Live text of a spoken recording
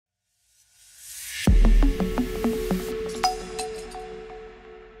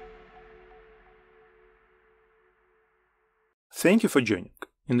Thank you for joining.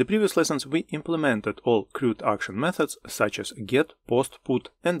 In the previous lessons we implemented all CRUD action methods such as get, post, put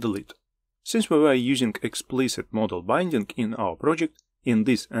and delete. Since we were using explicit model binding in our project, in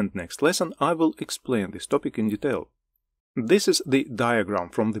this and next lesson I will explain this topic in detail. This is the diagram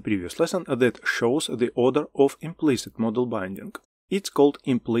from the previous lesson that shows the order of implicit model binding. It's called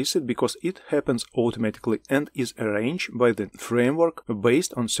implicit because it happens automatically and is arranged by the framework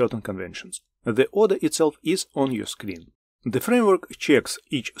based on certain conventions. The order itself is on your screen. The framework checks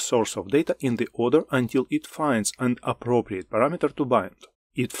each source of data in the order until it finds an appropriate parameter to bind.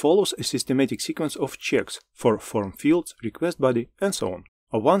 It follows a systematic sequence of checks for form fields, request body, and so on.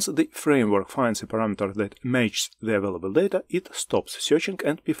 Once the framework finds a parameter that matches the available data, it stops searching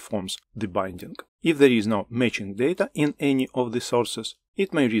and performs the binding. If there is no matching data in any of the sources,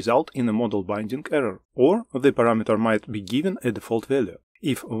 it may result in a model binding error, or the parameter might be given a default value,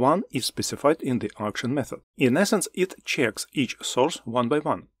 if one is specified in the action method. In essence, it checks each source one by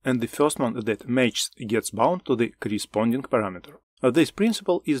one, and the first one that matches gets bound to the corresponding parameter. This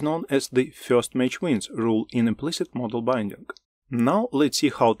principle is known as the first match wins rule in implicit model binding. Now let's see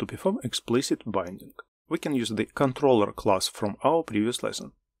how to perform explicit binding. We can use the controller class from our previous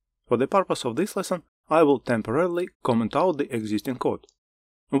lesson. For the purpose of this lesson, I will temporarily comment out the existing code.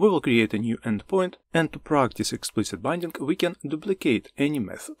 We will create a new endpoint, and to practice explicit binding we can duplicate any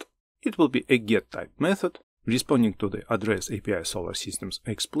method. It will be a getType method responding to the address API Solar Systems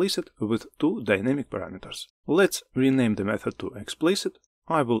explicit with two dynamic parameters. Let's rename the method to explicit.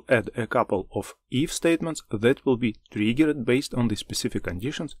 I will add a couple of if statements that will be triggered based on the specific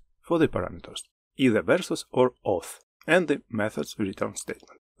conditions for the parameters, either versus or auth, and the method's return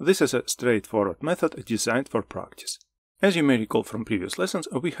statement. This is a straightforward method designed for practice. As you may recall from previous lessons,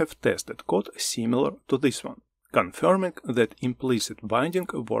 we have tested code similar to this one, confirming that implicit binding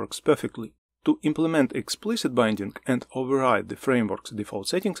works perfectly. To implement explicit binding and override the framework's default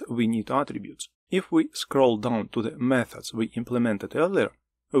settings, we need attributes. If we scroll down to the methods we implemented earlier,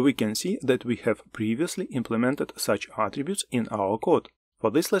 we can see that we have previously implemented such attributes in our code.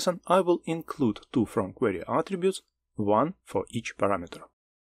 For this lesson, I will include two FromQuery attributes, one for each parameter.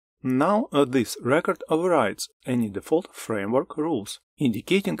 Now this record overrides any default framework rules,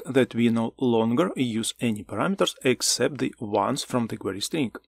 indicating that we no longer use any parameters except the ones from the query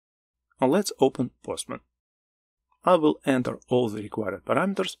string. Let's open Postman. I will enter all the required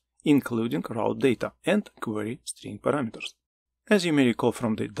parameters, including route data and query string parameters. As you may recall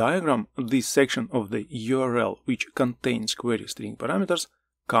from the diagram, this section of the URL which contains query string parameters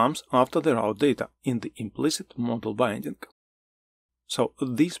comes after the route data in the implicit model binding. So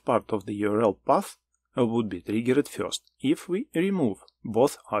this part of the URL path would be triggered first if we remove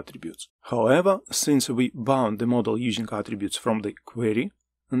both attributes. However, since we bound the model using attributes from the query,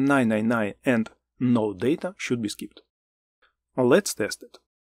 999 and no data should be skipped. Let's test it.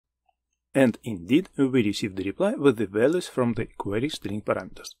 And indeed, we received the reply with the values from the query string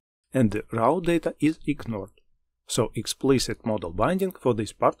parameters, and the route data is ignored. So explicit model binding for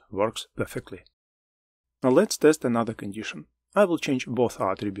this part works perfectly. Now let's test another condition. I will change both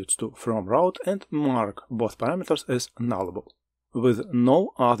attributes to FromRoute and mark both parameters as nullable, with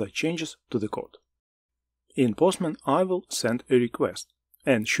no other changes to the code. In Postman I will send a request,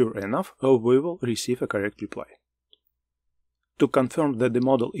 and sure enough we will receive a correct reply. To confirm that the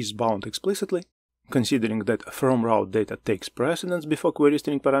model is bound explicitly, considering that FromRoute data takes precedence before query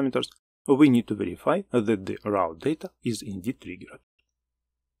string parameters, we need to verify that the route data is indeed triggered.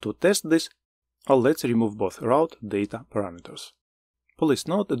 To test this, let's remove both route data parameters. Please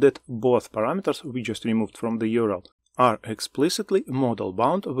note that both parameters we just removed from the URL are explicitly model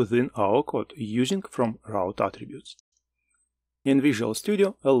bound within our code using FromRoute attributes. In Visual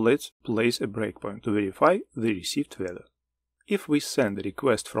Studio, let's place a breakpoint to verify the received value. If we send a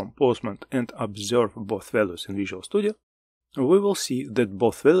request from Postman and observe both values in Visual Studio, we will see that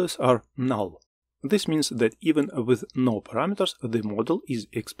both values are null. This means that even with no parameters, the model is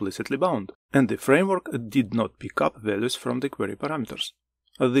explicitly bound, and the framework did not pick up values from the query parameters.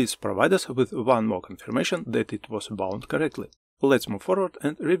 This provides us with one more confirmation that it was bound correctly. Let's move forward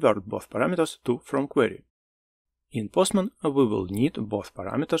and revert both parameters to FromQuery. In Postman, we will need both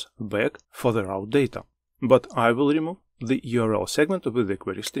parameters back for the route data, but I will remove the URL segment with the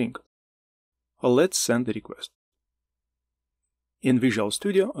query string. Let's send the request. In Visual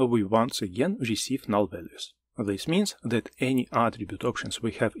Studio, we once again receive null values. This means that any attribute options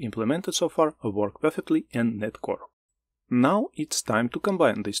we have implemented so far work perfectly in NetCore. Now it's time to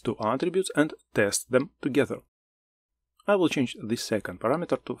combine these two attributes and test them together. I will change the second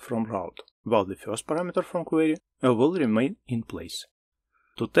parameter to FromRoute, while the first parameter from query will remain in place.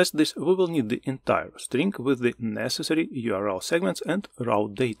 To test this, we will need the entire string with the necessary URL segments and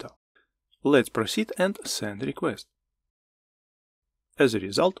route data. Let's proceed and send request. As a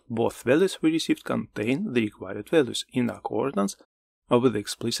result, both values we received contain the required values in accordance with the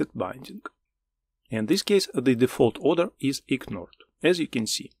explicit binding. In this case, the default order is ignored, as you can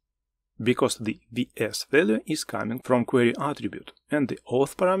see, because the vs value is coming from query attribute and the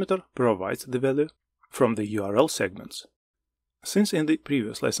auth parameter provides the value from the URL segments. Since in the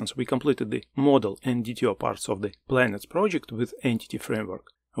previous lessons we completed the model and DTO parts of the Planets project with Entity Framework,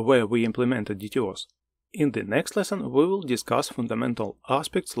 where we implemented DTOs, in the next lesson we will discuss fundamental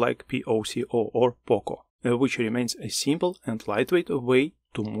aspects like POCO or POCO, which remains a simple and lightweight way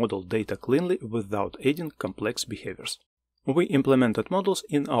to model data cleanly without adding complex behaviors. We implemented models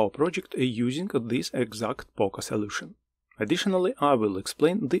in our project using this exact POCO solution. Additionally, I will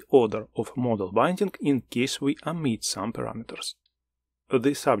explain the order of model binding in case we omit some parameters.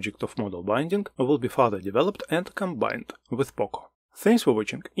 The subject of model binding will be further developed and combined with POCO. Thanks for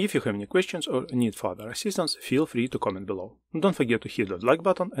watching. If you have any questions or need further assistance, feel free to comment below. Don't forget to hit the like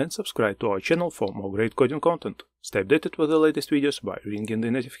button and subscribe to our channel for more great coding content. Stay updated with the latest videos by ringing the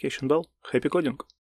notification bell. Happy coding!